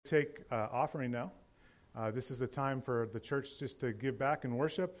take offering now. This is a time for the church just to give back and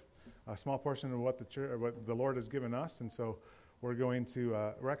worship a small portion of what the Lord has given us. And so we're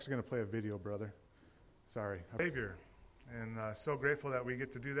actually going to play a video, brother. Sorry. Savior. And so grateful that we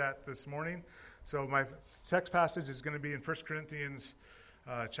get to do that this morning. So my text passage is going to be in 1 Corinthians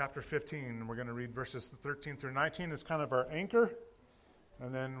chapter 15. And we're going to read verses 13 through 19 as kind of our anchor.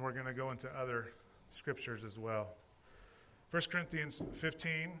 And then we're going to go into other scriptures as well. 1 Corinthians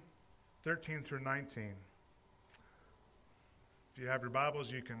 15, 13 through 19. If you have your Bibles,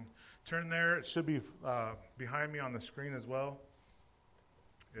 you can turn there. It should be behind me on the screen as well,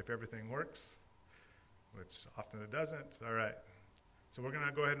 if everything works, which often it doesn't. All right. So we're going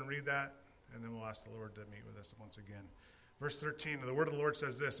to go ahead and read that, and then we'll ask the Lord to meet with us once again. Verse 13, the word of the Lord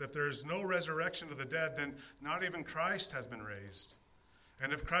says this: If there is no resurrection of the dead, then not even Christ has been raised.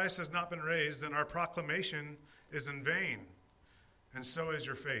 And if Christ has not been raised, then our proclamation is in vain, and so is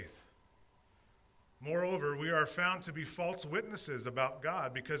your faith. Moreover, we are found to be false witnesses about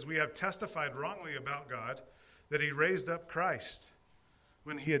God, because we have testified wrongly about God that he raised up Christ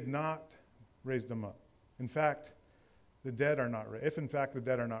when he had not raised him up. In fact, the dead are not raised. If in fact the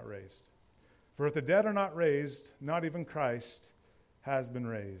dead are not raised. For if the dead are not raised, not even Christ has been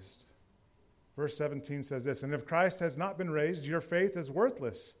raised. Verse 17 says this: And if Christ has not been raised, your faith is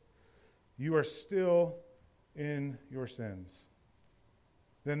worthless. You are still in your sins.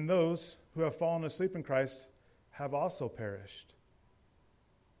 Then those who have fallen asleep in Christ have also perished.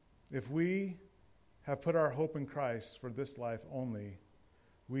 If we have put our hope in Christ for this life only,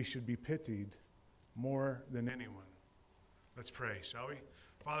 we should be pitied more than anyone. Let's pray, shall we?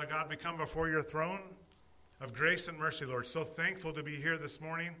 Father God, we come before your throne of grace and mercy, Lord. So thankful to be here this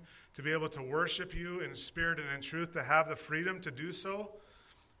morning, to be able to worship you in spirit and in truth, to have the freedom to do so.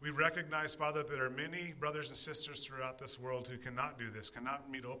 We recognize, Father, that there are many brothers and sisters throughout this world who cannot do this, cannot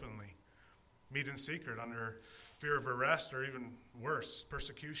meet openly, meet in secret under fear of arrest or even worse,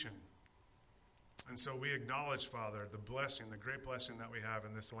 persecution. And so we acknowledge, Father, the blessing, the great blessing that we have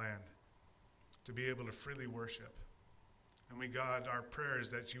in this land to be able to freely worship. And God, our prayer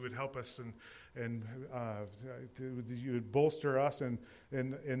is that you would help us and you would bolster us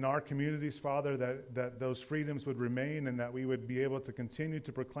in our communities, Father, that those freedoms would remain and that we would be able to continue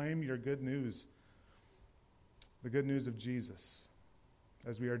to proclaim your good news, the good news of Jesus,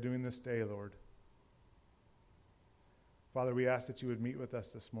 as we are doing this day, Lord. Father, we ask that you would meet with us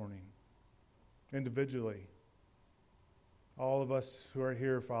this morning, individually. All of us who are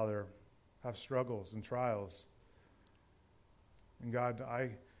here, Father, have struggles and trials. And God,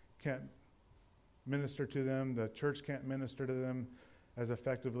 I can't minister to them. The church can't minister to them as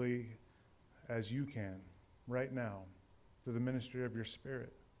effectively as you can right now through the ministry of your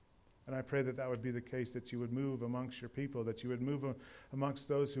Spirit. And I pray that that would be the case, that you would move amongst your people, that you would move amongst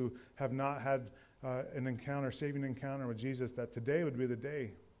those who have not had an saving encounter with Jesus, that today would be the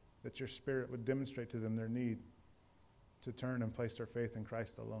day that your Spirit would demonstrate to them their need to turn and place their faith in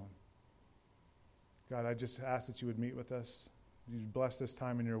Christ alone. God, I just ask that you would meet with us. You bless this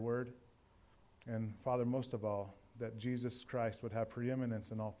time in your word. And Father, most of all, that Jesus Christ would have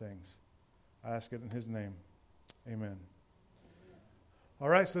preeminence in all things. I ask it in his name. Amen. All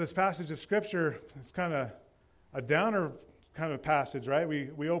right, so this passage of Scripture, it's kind of a downer kind of passage, right?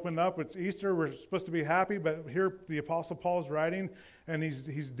 We open up, it's Easter, we're supposed to be happy, but here the Apostle Paul's writing, and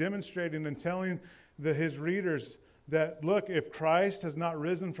he's demonstrating and telling his readers that, look, if Christ has not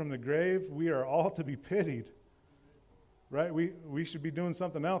risen from the grave, we are all to be pitied. Right? We should be doing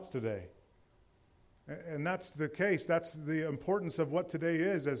something else today. And that's the case. That's the importance of what today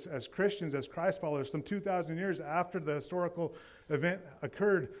is as Christians, as Christ followers. Some 2,000 years after the historical event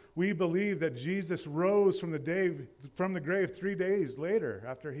occurred, we believe that Jesus rose from the grave 3 days later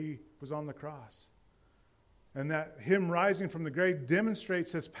after he was on the cross. And that him rising from the grave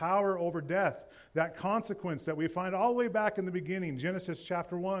demonstrates his power over death, that consequence that we find all the way back in the beginning, Genesis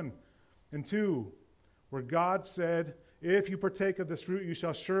chapter 1 and 2, where God said, if you partake of this fruit, you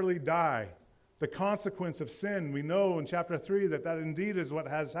shall surely die. The consequence of sin, we know in chapter 3 that indeed is what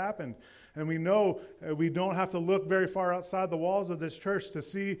has happened. And we know we don't have to look very far outside the walls of this church to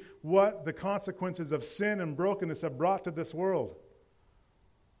see what the consequences of sin and brokenness have brought to this world.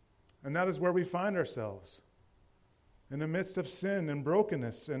 And that is where we find ourselves. In the midst of sin and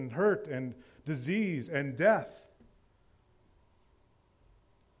brokenness and hurt and disease and death.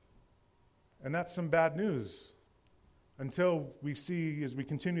 And that's some bad news. Until we see, as we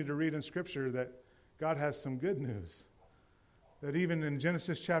continue to read in Scripture, that God has some good news. that even in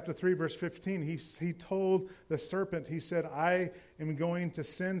Genesis chapter 3, verse 15, he told the serpent, he said, I am going to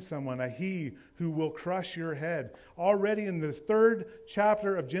send someone, a he who will crush your head. Already in the 3rd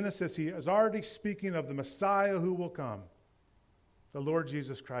chapter of Genesis, he is already speaking of the Messiah who will come, the Lord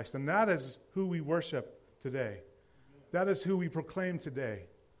Jesus Christ. And that is who we worship today. That is who we proclaim today.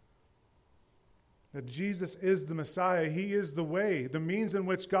 That Jesus is the Messiah. He is the way, the means in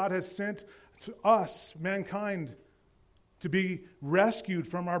which God has sent to us, mankind, to be rescued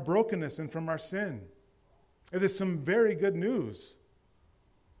from our brokenness and from our sin. It is some very good news.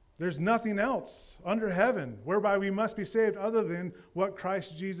 There's nothing else under heaven whereby we must be saved other than what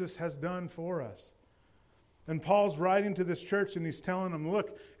Christ Jesus has done for us. And Paul's writing to this church and he's telling them,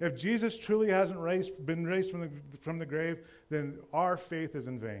 look, if Jesus truly hasn't been raised from the grave, then our faith is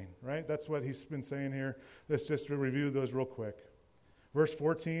in vain, right? That's what he's been saying here. Let's just review those real quick. Verse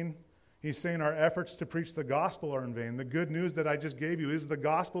 14, he's saying our efforts to preach the gospel are in vain. The good news that I just gave you is the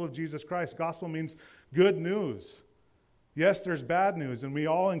gospel of Jesus Christ. Gospel means good news. Yes, there's bad news, and we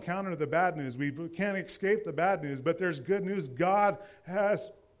all encounter the bad news. We can't escape the bad news, but there's good news. God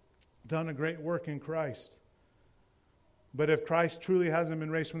has done a great work in Christ. But if Christ truly hasn't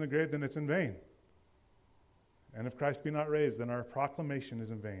been raised from the grave, then it's in vain. And if Christ be not raised, then our proclamation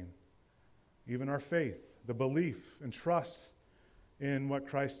is in vain. Even our faith, the belief and trust in what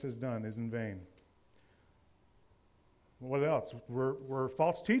Christ has done is in vain. What else? We're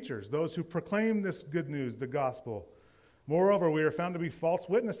false teachers, those who proclaim this good news, the gospel. Moreover, we are found to be false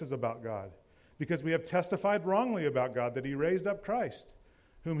witnesses about God, because we have testified wrongly about God that he raised up Christ,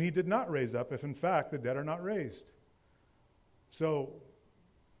 whom he did not raise up, if in fact the dead are not raised. So,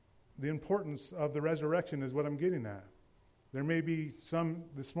 the importance of the resurrection is what I'm getting at. There may be some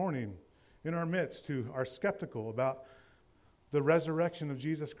this morning in our midst who are skeptical about the resurrection of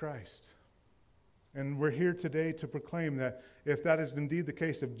Jesus Christ. And we're here today to proclaim that if that is indeed the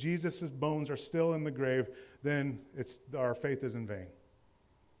case, if Jesus' bones are still in the grave, then our faith is in vain.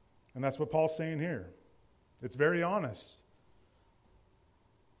 And that's what Paul's saying here. It's very honest.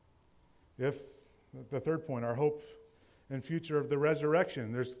 If, the third point, our hope and future of the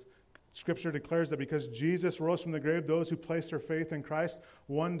resurrection. Scripture declares that because Jesus rose from the grave, those who place their faith in Christ,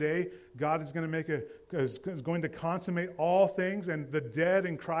 one day God is going to consummate all things, and the dead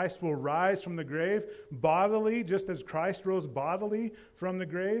in Christ will rise from the grave bodily, just as Christ rose bodily from the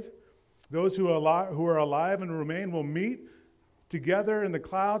grave. Those who are alive and remain will meet together in the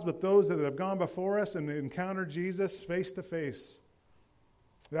clouds with those that have gone before us and encounter Jesus face to face.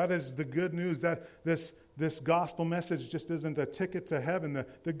 That is the good news, that this gospel message just isn't a ticket to heaven.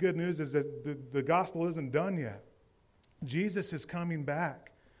 The good news is that the gospel isn't done yet. Jesus is coming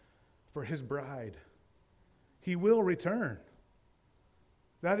back for his bride. He will return.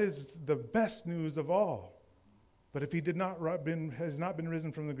 That is the best news of all. But if he has not been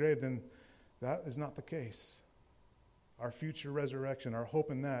risen from the grave, then that is not the case. Our future resurrection, our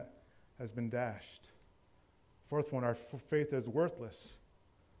hope in that has been dashed. Fourth one, our faith is worthless.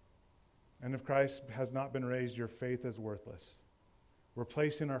 And if Christ has not been raised, your faith is worthless. We're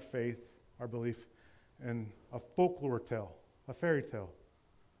placing our faith, our belief, in a folklore tale, a fairy tale,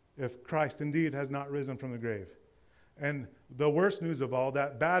 if Christ indeed has not risen from the grave. And the worst news of all,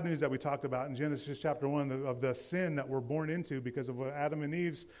 that bad news that we talked about in Genesis chapter 1, of the sin that we're born into because of Adam and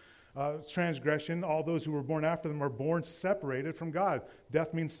Eve's transgression, all those who were born after them are born separated from God.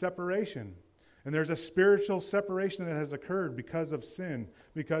 Death means separation. And there's a spiritual separation that has occurred because of sin,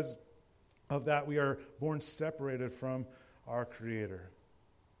 because of that, we are born separated from our Creator.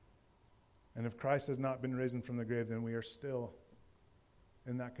 And if Christ has not been risen from the grave, then we are still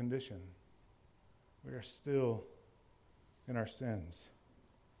in that condition. We are still in our sins.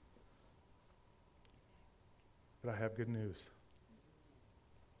 But I have good news.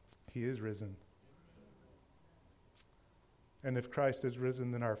 He is risen. And if Christ is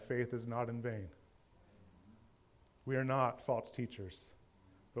risen, then our faith is not in vain. We are not false teachers,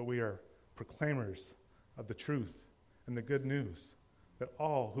 but we are proclaimers of the truth and the good news that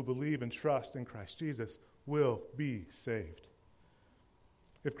all who believe and trust in Christ Jesus will be saved.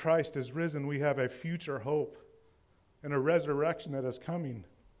 If Christ is risen, we have a future hope and a resurrection that is coming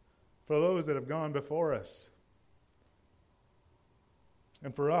for those that have gone before us.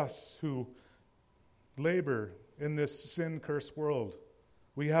 And for us who labor in this sin-cursed world,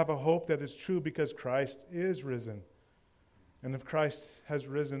 we have a hope that is true because Christ is risen. And if Christ has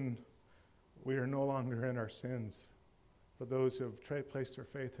risen, we are no longer in our sins. for those who have placed their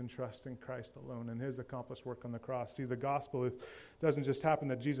faith and trust in Christ alone and his accomplished work on the cross. See, the gospel doesn't just happen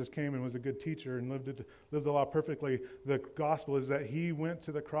that Jesus came and was a good teacher and lived the law perfectly. The gospel is that he went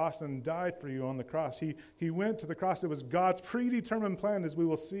to the cross and died for you on the cross. He went to the cross. It was God's predetermined plan, as we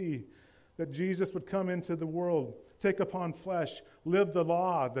will see, that Jesus would come into the world, take upon flesh, live the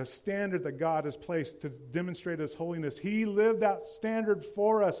law, the standard that God has placed to demonstrate his holiness. He lived that standard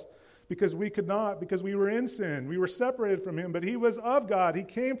for us because we could not, because we were in sin. We were separated from him, but he was of God. He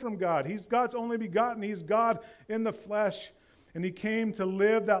came from God. He's God's only begotten. He's God in the flesh, and he came to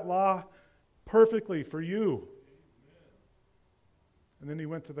live that law perfectly for you. And then he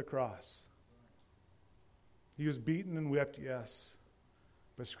went to the cross. He was beaten and whipped, yes.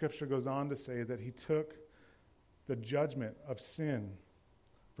 But Scripture goes on to say that he took the judgment of sin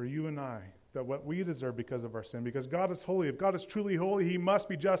for you and I, that what we deserve because of our sin, because God is holy. If God is truly holy, he must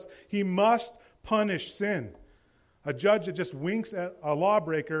be just. He must punish sin. A judge that just winks at a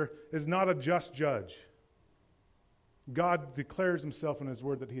lawbreaker is not a just judge. God declares himself in his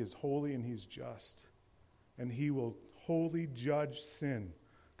word that he is holy and he's just. And he will wholly judge sin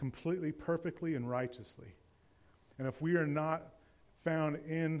completely, perfectly, and righteously. And if we are not found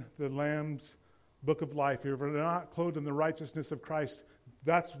in the Lamb's book of life, if we're not clothed in the righteousness of Christ,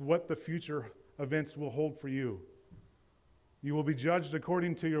 that's what the future events will hold for you. You will be judged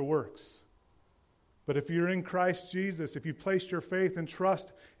according to your works. But if you're in Christ Jesus, if you placed your faith and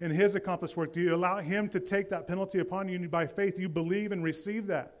trust in his accomplished work, do you allow him to take that penalty upon you? And by faith, you believe and receive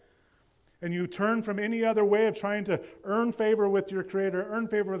that. And you turn from any other way of trying to earn favor with your Creator, earn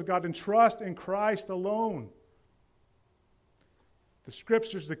favor with God, and trust in Christ alone. The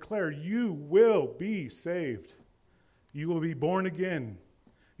Scriptures declare you will be saved. You will be born again.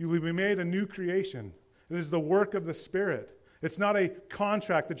 You will be made a new creation. It is the work of the Spirit. It's not a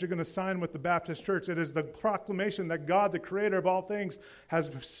contract that you're going to sign with the Baptist Church. It is the proclamation that God, the Creator of all things, has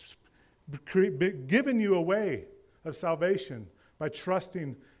given you a way of salvation by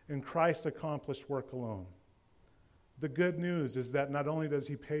trusting in Christ's accomplished work alone. The good news is that not only does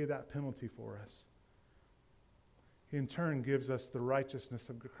he pay that penalty for us, he in turn gives us the righteousness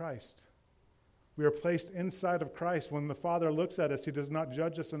of Christ. We are placed inside of Christ. When the Father looks at us, he does not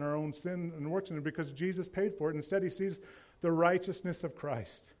judge us in our own sin and works in it because Jesus paid for it. Instead, he sees the righteousness of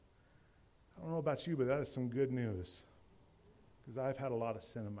Christ. I don't know about you, but that is some good news because I've had a lot of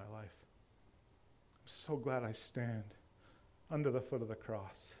sin in my life. I'm so glad I stand under the foot of the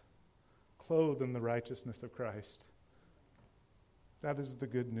cross, clothed in the righteousness of Christ. That is the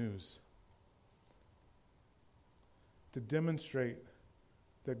good news. To demonstrate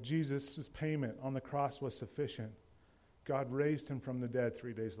that Jesus' payment on the cross was sufficient, God raised him from the dead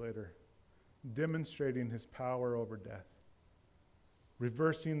 3 days later, demonstrating his power over death,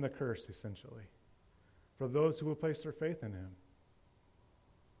 reversing the curse, essentially, for those who will place their faith in him.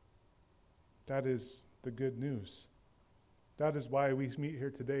 That is the good news. That is why we meet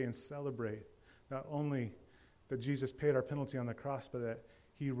here today and celebrate not only that Jesus paid our penalty on the cross, but that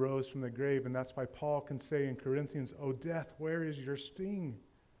he rose from the grave. And that's why Paul can say in Corinthians, "O death, where is your sting?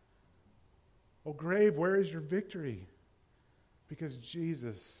 O grave, where is your victory?" Because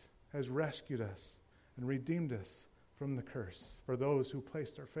Jesus has rescued us and redeemed us from the curse for those who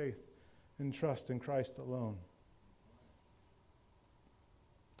place their faith and trust in Christ alone.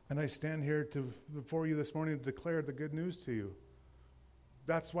 And I stand here before you this morning to declare the good news to you.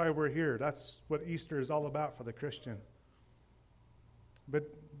 That's why we're here. That's what Easter is all about for the Christian. But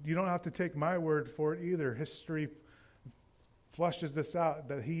you don't have to take my word for it either. History flushes this out,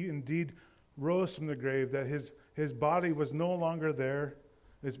 that he indeed rose from the grave, that his body was no longer there.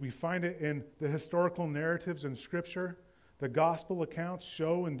 As we find it in the historical narratives in Scripture, the gospel accounts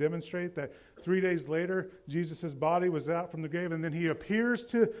show and demonstrate that 3 days later, Jesus' body was out from the grave, and then he appears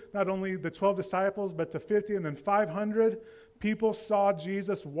to not only the 12 disciples, but to 50, and then 500 people saw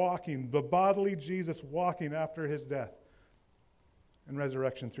Jesus walking, the bodily Jesus walking after his death and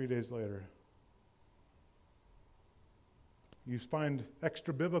resurrection 3 days later. You find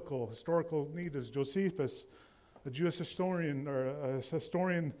extra-biblical, historical leaders. Josephus, a Jewish historian, or a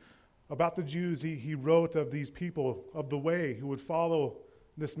historian about the Jews, he wrote of these people of the way who would follow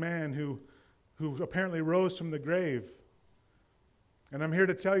this man who apparently rose from the grave. And I'm here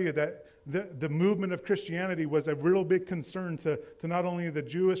to tell you that the movement of Christianity was a real big concern to not only the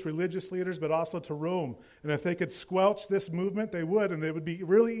Jewish religious leaders, but also to Rome. And if they could squelch this movement, they would, and it would be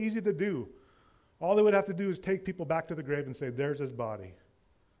really easy to do. All they would have to do is take people back to the grave and say, "There's his body."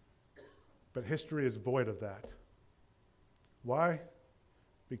 But history is void of that. Why?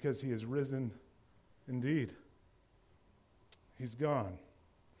 Because he is risen indeed. He's gone.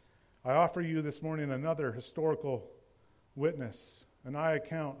 I offer you this morning another historical witness, an eye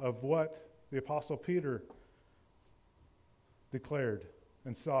account of what the Apostle Peter declared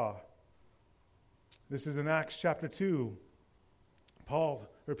and saw. This is in Acts chapter 2.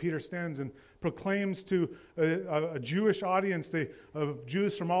 Peter stands and proclaims to a Jewish audience.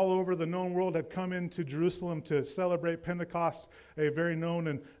 Jews from all over the known world had come into Jerusalem to celebrate Pentecost, a very known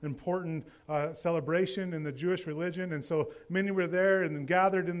and important celebration in the Jewish religion. And so many were there and then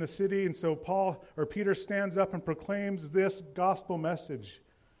gathered in the city. And so Peter stands up and proclaims this gospel message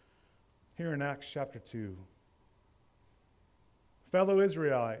here in Acts chapter 2. Fellow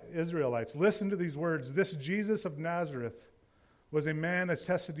Israelites, listen to these words. This Jesus of Nazareth was a man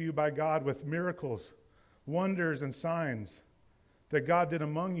attested to you by God with miracles, wonders, and signs that God did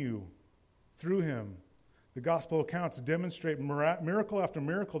among you through him. The gospel accounts demonstrate miracle after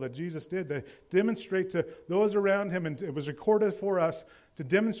miracle that Jesus did. They demonstrate to those around him, and it was recorded for us to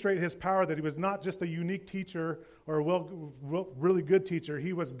demonstrate his power, that he was not just a unique teacher or a really good teacher.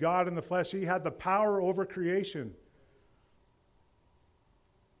 He was God in the flesh. He had the power over creation,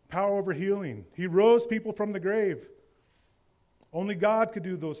 power over healing. He rose people from the grave. Only God could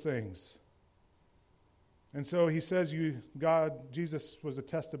do those things. And so he says, Jesus was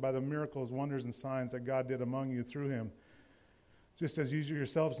attested by the miracles, wonders, and signs that God did among you through him, just as you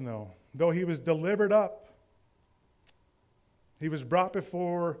yourselves know. Though he was delivered up, he was brought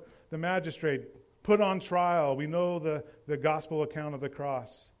before the magistrate, put on trial. We know the gospel account of the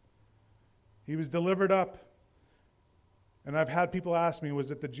cross. He was delivered up. And I've had people ask me, was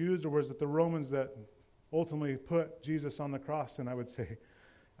it the Jews or was it the Romans that ultimately put Jesus on the cross? And I would say,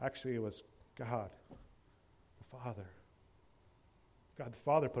 actually, it was God, the Father. God the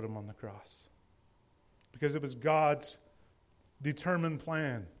Father put him on the cross because it was God's determined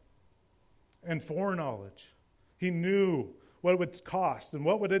plan and foreknowledge. He knew what it would cost and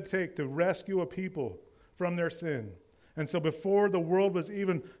what would it take to rescue a people from their sin. And so before the world was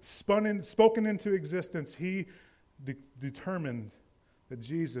even spoken into existence, he determined that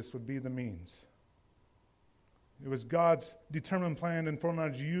Jesus would be the means. It was God's determined plan and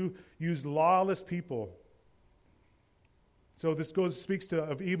foreknowledge. You used lawless people. So this speaks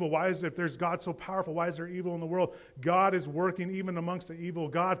of evil. Why is it, if there's God so powerful, why is there evil in the world? God is working even amongst the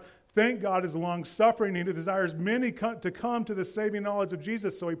evil. Thank God, is long-suffering. He desires many to come to the saving knowledge of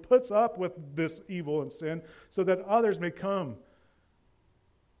Jesus. So he puts up with this evil and sin so that others may come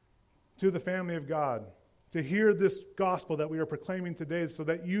to the family of God, to hear this gospel that we are proclaiming today so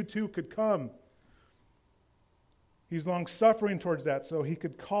that you too could come. He's long-suffering towards that so he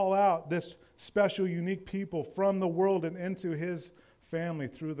could call out this special, unique people from the world and into his family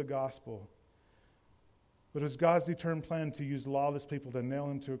through the gospel. But it was God's determined plan to use lawless people to nail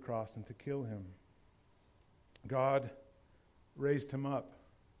him to a cross and to kill him. God raised him up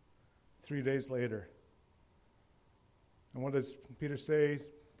 3 days later. And what does Peter say,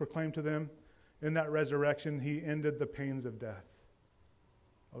 proclaim to them? In that resurrection, he ended the pains of death.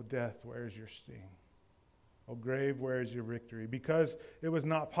 Oh, death, where is your sting? O grave, where is your victory? Because it was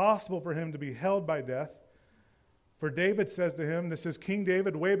not possible for him to be held by death. For David says to him, this is King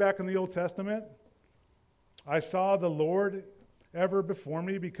David way back in the Old Testament, I saw the Lord ever before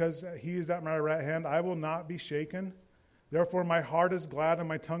me because he is at my right hand. I will not be shaken. Therefore my heart is glad and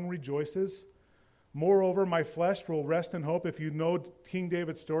my tongue rejoices. Moreover, my flesh will rest in hope. If you know King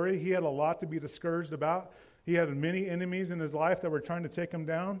David's story, he had a lot to be discouraged about. He had many enemies in his life that were trying to take him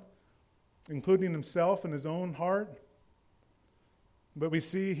down, including himself and his own heart. But we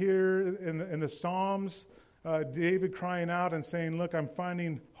see here in the Psalms, David crying out and saying, look, I'm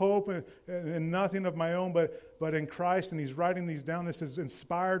finding hope in nothing of my own, but in Christ. And he's writing these down. This is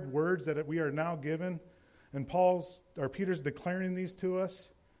inspired words that we are now given. And Peter's declaring these to us,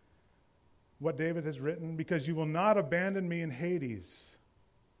 what David has written. Because you will not abandon me in Hades,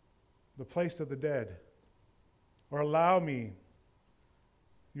 the place of the dead, or allow me,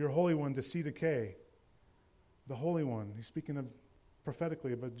 your Holy One, to see decay. The Holy One. He's speaking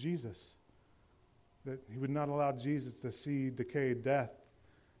prophetically about Jesus. That he would not allow Jesus to see decay. Death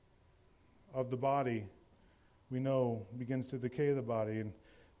of the body, we know, begins to decay the body. And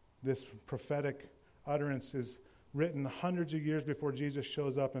this prophetic utterance is written hundreds of years before Jesus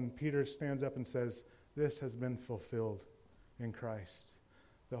shows up, and Peter stands up and says, this has been fulfilled in Christ.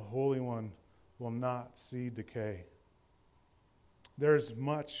 The Holy One will not see decay. There's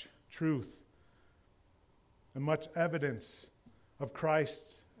much truth and much evidence of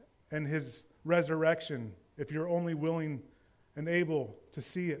Christ and his resurrection if you're only willing and able to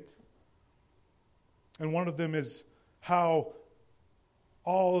see it. And one of them is how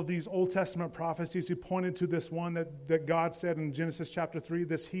all of these Old Testament prophecies. He pointed to this one that God said in Genesis chapter 3,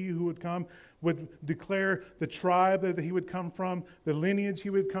 this he who would come would declare the tribe that he would come from, the lineage he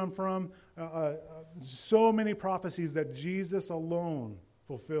would come from. So many prophecies that Jesus alone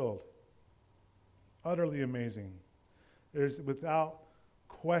fulfilled. Utterly amazing. There's without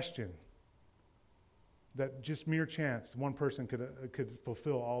question that just mere chance one person could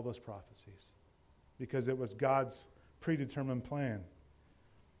fulfill all those prophecies because it was God's predetermined plan.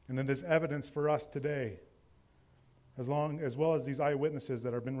 And it is evidence for us today, as well as these eyewitnesses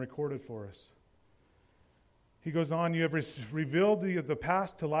that have been recorded for us. He goes on, you have revealed the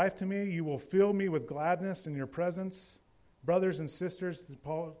past to life to me. You will fill me with gladness in your presence. Brothers and sisters,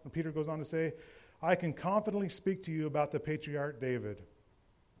 Peter goes on to say, I can confidently speak to you about the patriarch David.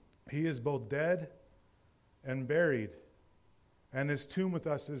 He is both dead and buried, and his tomb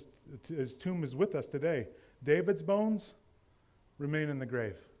is with us today. David's bones remain in the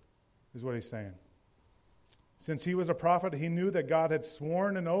grave, is what he's saying. Since he was a prophet, he knew that God had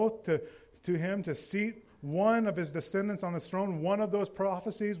sworn an oath to him to seat one of his descendants on his throne. One of those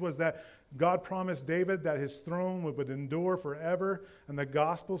prophecies was that God promised David that his throne would endure forever, and the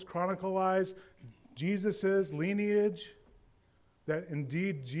Gospels chronicleize Jesus' lineage, that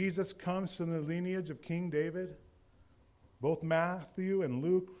indeed Jesus comes from the lineage of King David. Both Matthew and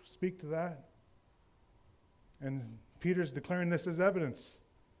Luke speak to that. And Peter's declaring this as evidence.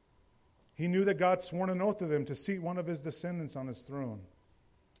 He knew that God sworn an oath to them to seat one of his descendants on his throne.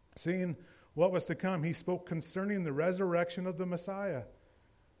 Seeing what was to come, he spoke concerning the resurrection of the Messiah.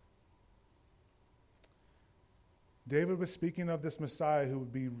 David was speaking of this Messiah who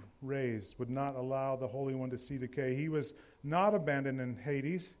would be raised, would not allow the Holy One to see decay. He was not abandoned in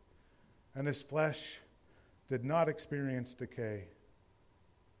Hades, and his flesh did not experience decay.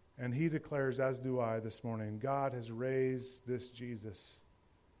 And he declares, as do I this morning, God has raised this Jesus.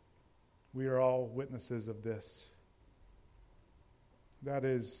 We are all witnesses of this. That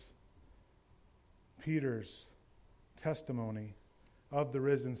is Peter's testimony of the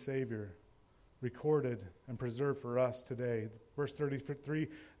risen Savior, recorded and preserved for us today. Verse 33,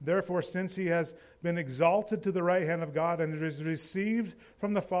 therefore, since he has been exalted to the right hand of God and has received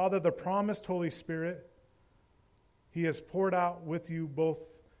from the Father the promised Holy Spirit, he has poured out with you both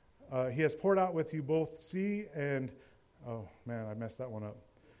sea and, oh man, I messed that one up.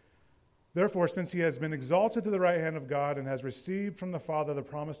 Therefore, since he has been exalted to the right hand of God and has received from the Father the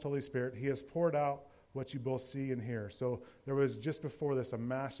promised Holy Spirit, he has poured out what you both see and hear. So there was just before this a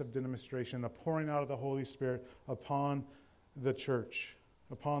massive demonstration, a pouring out of the Holy Spirit upon the church,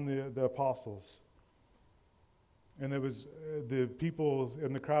 upon the apostles. And it was the people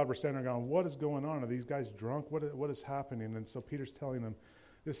in the crowd were standing around, what is going on? Are these guys drunk? What is happening? And so Peter's telling them,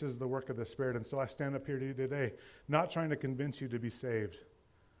 this is the work of the Spirit. And so I stand up here to you today, not trying to convince you to be saved,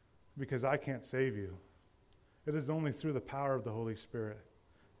 because I can't save you. It is only through the power of the Holy Spirit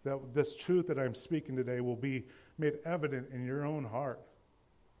that this truth that I'm speaking today will be made evident in your own heart.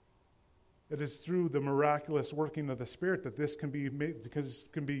 It is through the miraculous working of the Spirit that this can be made, because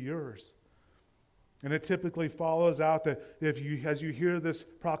it can be yours. And it typically follows out that as you hear this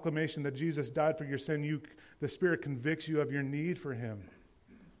proclamation that Jesus died for your sin, the Spirit convicts you of your need for Him.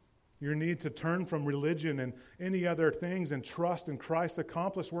 Your need to turn from religion and any other things and trust in Christ's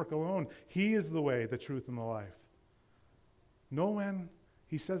accomplished work alone. He is the way, the truth, and the life. No man,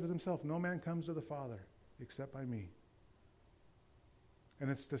 He says it Himself, no man comes to the Father except by me.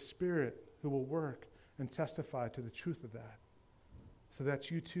 And it's the Spirit who will work and testify to the truth of that, so that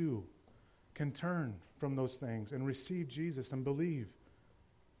you too can turn from those things and receive Jesus and believe,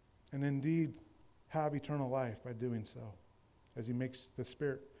 and indeed have eternal life by doing so, as the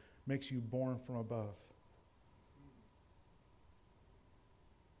Spirit makes you born from above.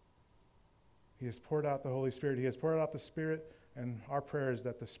 He has poured out the Holy Spirit. He has poured out the Spirit, and our prayer is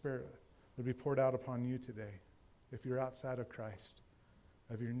that the Spirit would be poured out upon you today, if you're outside of Christ,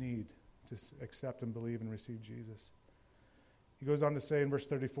 of your need to accept and believe and receive Jesus. He goes on to say in verse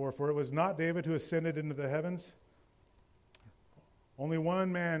 34, for it was not David who ascended into the heavens. Only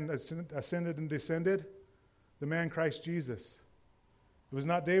one man ascended and descended, the man Christ Jesus. It was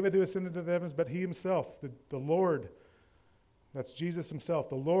not David who ascended to the heavens, but He Himself, the Lord. That's Jesus Himself.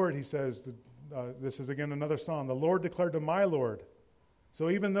 The Lord, He says, this is again another psalm, the Lord declared to my Lord. So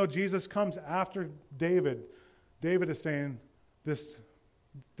even though Jesus comes after David, David is saying, this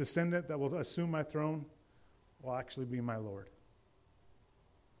descendant that will assume my throne will actually be my Lord.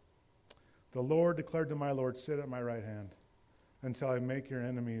 The Lord declared to my Lord, sit at my right hand until I make your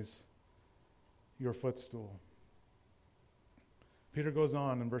enemies your footstool. Peter goes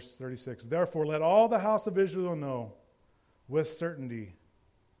on in verse 36, therefore let all the house of Israel know with certainty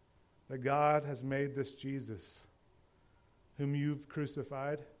that God has made this Jesus, whom you've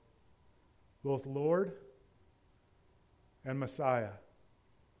crucified, both Lord and Messiah.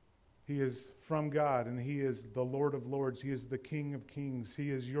 He is from God, and He is the Lord of lords. He is the King of kings.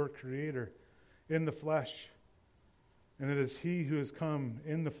 He is your Creator in the flesh. And it is He who has come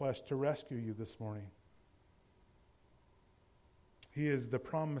in the flesh to rescue you this morning. He is the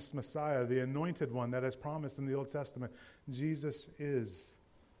promised Messiah, the anointed one that is promised in the Old Testament. Jesus is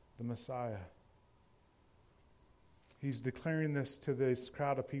the Messiah. He's declaring this to this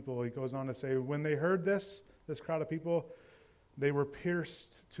crowd of people. He goes on to say, when they heard this crowd of people, they were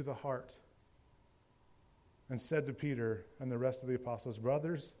pierced to the heart and said to Peter and the rest of the apostles,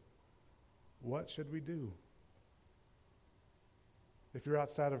 brothers, what should we do? If you're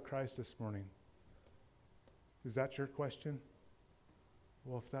outside of Christ this morning, is that your question?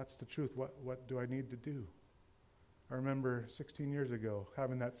 Well, if that's the truth, what do I need to do? I remember 16 years ago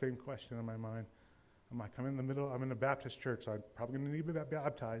having that same question in my mind. I'm like, I'm in a Baptist church, so I'm probably going to need to be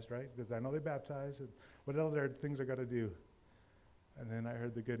baptized, right? Because I know they baptize. And what other things I got to do? And then I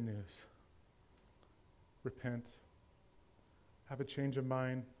heard the good news. Repent. Have a change of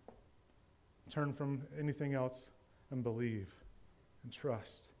mind. Turn from anything else and believe and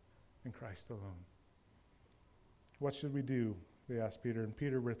trust in Christ alone. What should we do? They asked Peter, and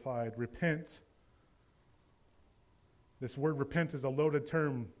Peter replied, repent. This word repent is a loaded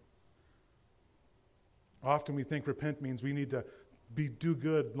term. Often we think repent means we need to do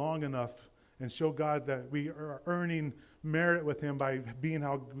good long enough and show God that we are earning merit with Him by being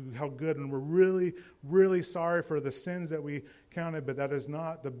how good, and we're really, really sorry for the sins that we counted, but that is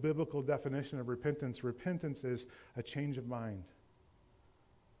not the biblical definition of repentance. Repentance is a change of mind.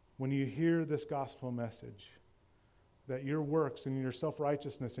 When you hear this gospel message, that your works and your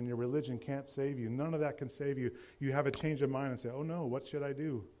self-righteousness and your religion can't save you, none of that can save you, you have a change of mind and say, oh no, what should I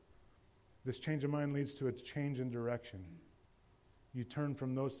do? This change of mind leads to a change in direction. You turn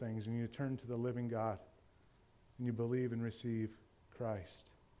from those things and you turn to the living God, and you believe and receive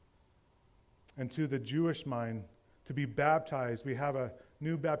Christ. And to the Jewish mind, to be baptized, we have a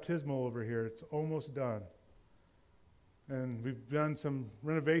new baptismal over here. It's almost done. And we've done some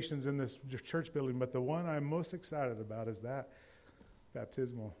renovations in this church building, but the one I'm most excited about is that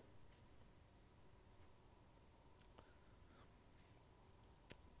baptismal.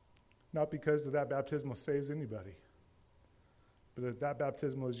 Not because that baptismal saves anybody, but that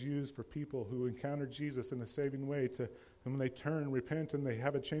baptismal is used for people who encounter Jesus in a saving way, and when they turn, repent, and they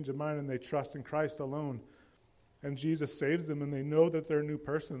have a change of mind, and they trust in Christ alone, and Jesus saves them, and they know that they're a new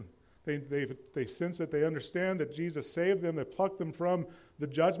person. They sense that they understand that Jesus saved them, that plucked them from the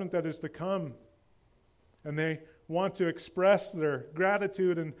judgment that is to come. And they want to express their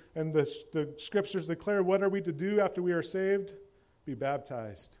gratitude, and the scriptures declare, what are we to do after we are saved? Be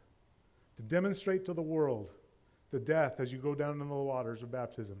baptized. To demonstrate to the world the death as you go down into the waters of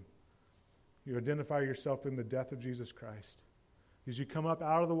baptism. You identify yourself in the death of Jesus Christ. As you come up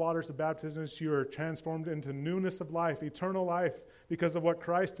out of the waters of baptism, you are transformed into newness of life, eternal life, because of what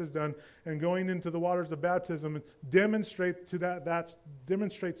Christ has done. And going into the waters of baptism demonstrates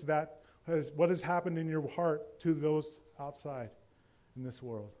that as what has happened in your heart to those outside in this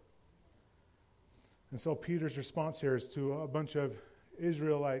world. And so Peter's response here is to a bunch of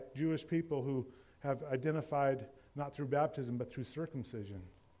Israelite Jewish people who have identified not through baptism but through circumcision.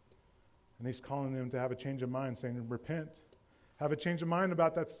 And he's calling them to have a change of mind, saying, repent. Have a change of mind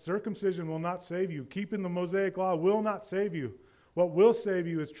about that. Circumcision will not save you. Keeping the Mosaic law will not save you. What will save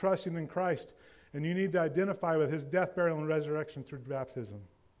you is trusting in Christ. And you need to identify with His death, burial, and resurrection through baptism.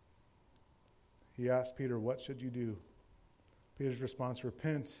 He asked Peter, what should you do? Peter's response,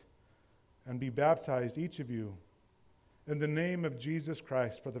 repent and be baptized, each of you, in the name of Jesus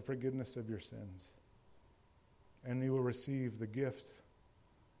Christ for the forgiveness of your sins. And you will receive the gift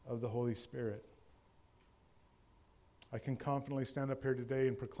of the Holy Spirit. I can confidently stand up here today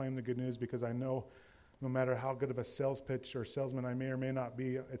and proclaim the good news because I know no matter how good of a sales pitch or salesman I may or may not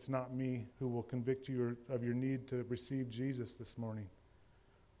be, it's not me who will convict you of your need to receive Jesus this morning.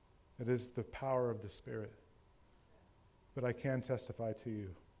 It is the power of the Spirit. But I can testify to you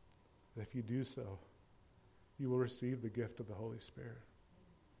that if you do so, you will receive the gift of the Holy Spirit.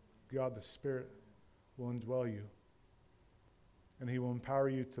 God, the Spirit, will indwell you, and He will empower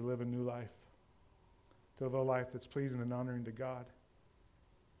you to live a new life, to live a life that's pleasing and honoring to God.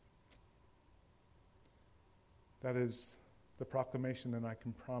 That is the proclamation, and I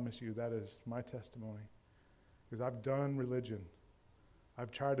can promise you that is my testimony. Because I've done religion.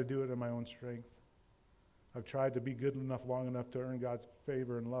 I've tried to do it in my own strength. I've tried to be good enough long enough to earn God's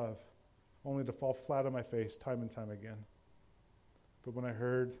favor and love, only to fall flat on my face time and time again. But when I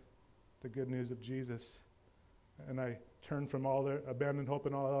heard the good news of Jesus, and I turned from all the abandoned hope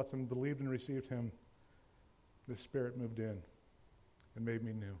and all else and believed and received him, the Spirit moved in and made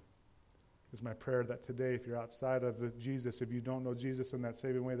me new. It's my prayer that today, if you're outside of Jesus, if you don't know Jesus in that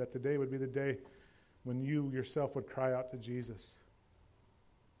saving way, that today would be the day when you yourself would cry out to Jesus.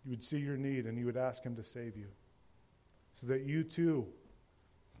 You would see your need and you would ask him to save you, so that you too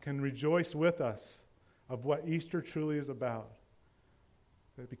can rejoice with us of what Easter truly is about.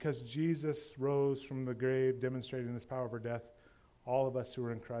 That because Jesus rose from the grave, demonstrating his power over death, all of us who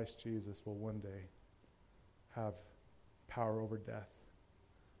are in Christ Jesus will one day have power over death.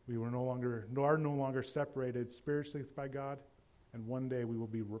 We are no longer separated spiritually by God, and one day we will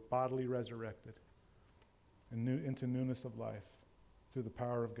be bodily resurrected into newness of life through the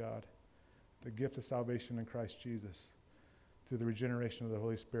power of God, the gift of salvation in Christ Jesus, through the regeneration of the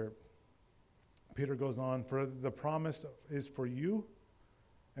Holy Spirit. Peter goes on, for the promise is for you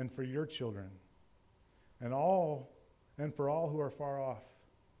and for your children, and for all who are far off,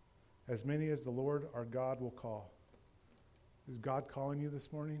 as many as the Lord our God will call. Is God calling you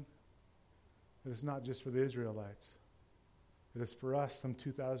this morning? It is not just for the Israelites. It is for us some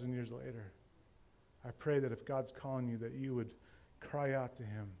 2,000 years later. I pray that if God's calling you, that you would cry out to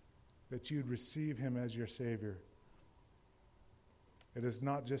him, that you'd receive him as your Savior. It is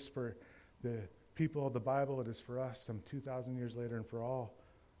not just for the people of the Bible, it is for us some 2,000 years later and for all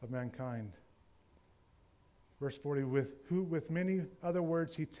of mankind. Verse 40, with many other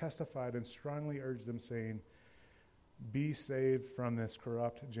words he testified and strongly urged them, saying, be saved from this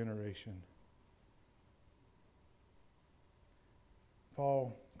corrupt generation.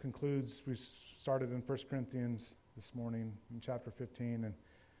 Paul concludes, we started in 1 Corinthians this morning in chapter 15, and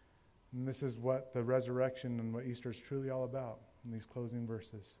this is what the resurrection and what Easter is truly all about in these closing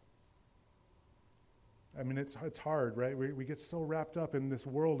verses. I mean, it's hard, right? We get so wrapped up in this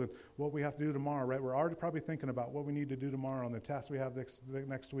world and what we have to do tomorrow, right? We're already probably thinking about what we need to do tomorrow and the tasks we have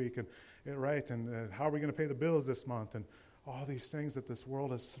next week, and right, and how are we going to pay the bills this month, and all these things that this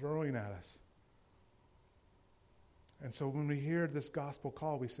world is throwing at us. And so when we hear this gospel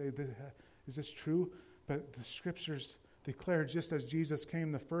call, we say, is this true? But the scriptures declare, just as Jesus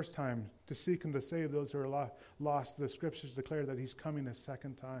came the first time to seek and to save those who are lost, the scriptures declare that he's coming a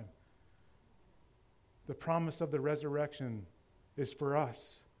second time. The promise of the resurrection is for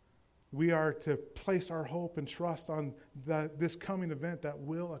us. We are to place our hope and trust on this coming event that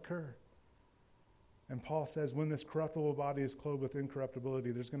will occur. And Paul says, when this corruptible body is clothed with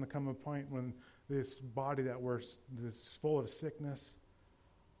incorruptibility, there's going to come a point when this body that's full of sickness,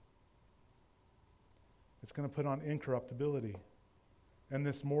 it's going to put on incorruptibility. And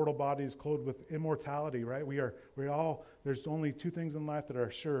this mortal body is clothed with immortality, right? There's only two things in life that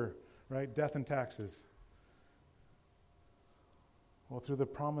are sure, right? Death and taxes. Well, through the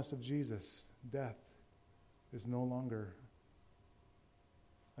promise of Jesus, death is no longer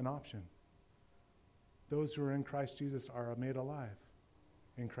an option. Those who are in Christ Jesus are made alive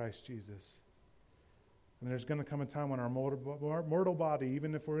in Christ Jesus. And there's going to come a time when our mortal body,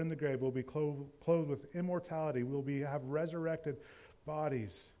 even if we're in the grave, will be clothed with immortality. We'll have resurrected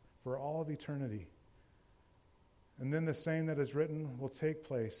bodies for all of eternity. And then the saying that is written will take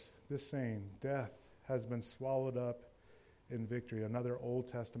place. This saying, death has been swallowed up in victory. Another Old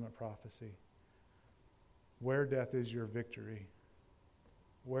Testament prophecy. Where death is your victory.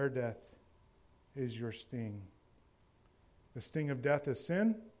 Where death is your sting. The sting of death is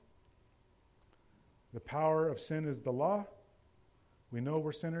sin. The power of sin is the law. We know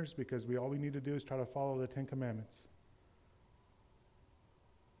we're sinners because all we need to do is try to follow the Ten Commandments.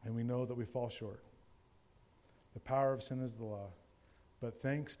 And we know that we fall short. The power of sin is the law. But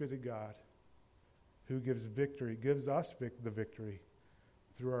thanks be to God who gives us the victory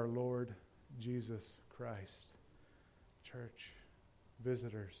through our Lord Jesus Christ. Church,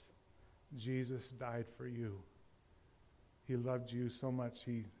 visitors, Jesus died for you. He loved you so much,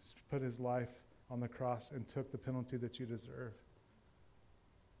 he put his life on the cross and took the penalty that you deserve.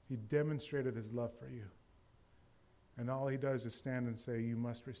 He demonstrated his love for you. And all he does is stand and say, you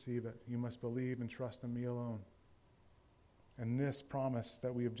must receive it. You must believe and trust in me alone. And this promise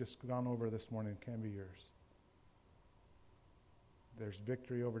that we have just gone over this morning can be yours. There's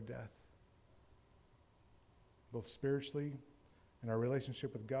victory over death, both spiritually in our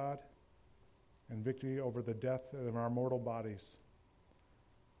relationship with God, and victory over the death of our mortal bodies.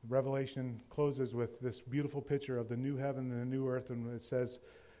 Revelation closes with this beautiful picture of the new heaven and the new earth, and it says,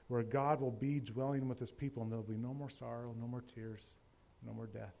 where God will be dwelling with his people, and there will be no more sorrow, no more tears, no more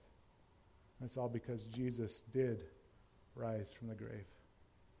death. And it's all because Jesus did rise from the grave.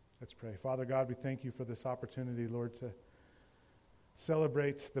 Let's pray. Father God, we thank you for this opportunity, Lord, to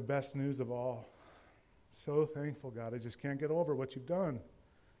celebrate the best news of all. So thankful, God. I just can't get over what you've done.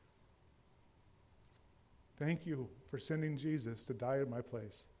 Thank you for sending Jesus to die in my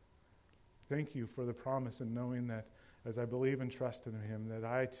place. Thank you for the promise and knowing that as I believe and trust in him, that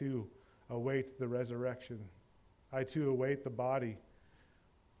I too await the resurrection. I too await the body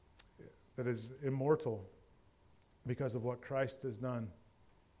that is immortal because of what Christ has done.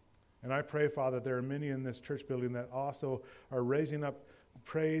 And I pray, Father, there are many in this church building that also are raising up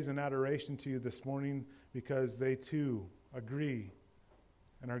praise and adoration to you this morning because they too agree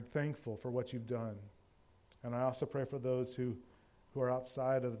and are thankful for what you've done. And I also pray for those who are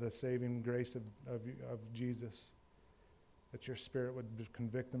outside of the saving grace of Jesus, that your Spirit would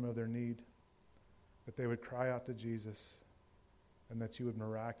convict them of their need, that they would cry out to Jesus, and that you would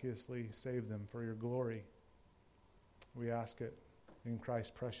miraculously save them for your glory. We ask it in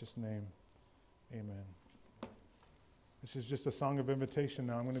Christ's precious name. Amen. This is just a song of invitation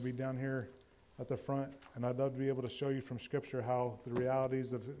now. I'm going to be down here at the front, and I'd love to be able to show you from Scripture how the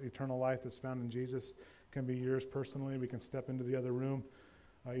realities of eternal life that's found in Jesus can be yours personally. We can step into the other room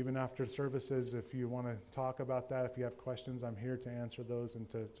even after services. If you want to talk about that, if you have questions, I'm here to answer those and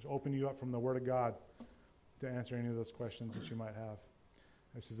to open you up from the Word of God to answer any of those questions that you might have.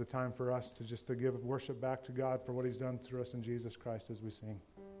 This is a time for us to give worship back to God for what he's done through us in Jesus Christ as we sing.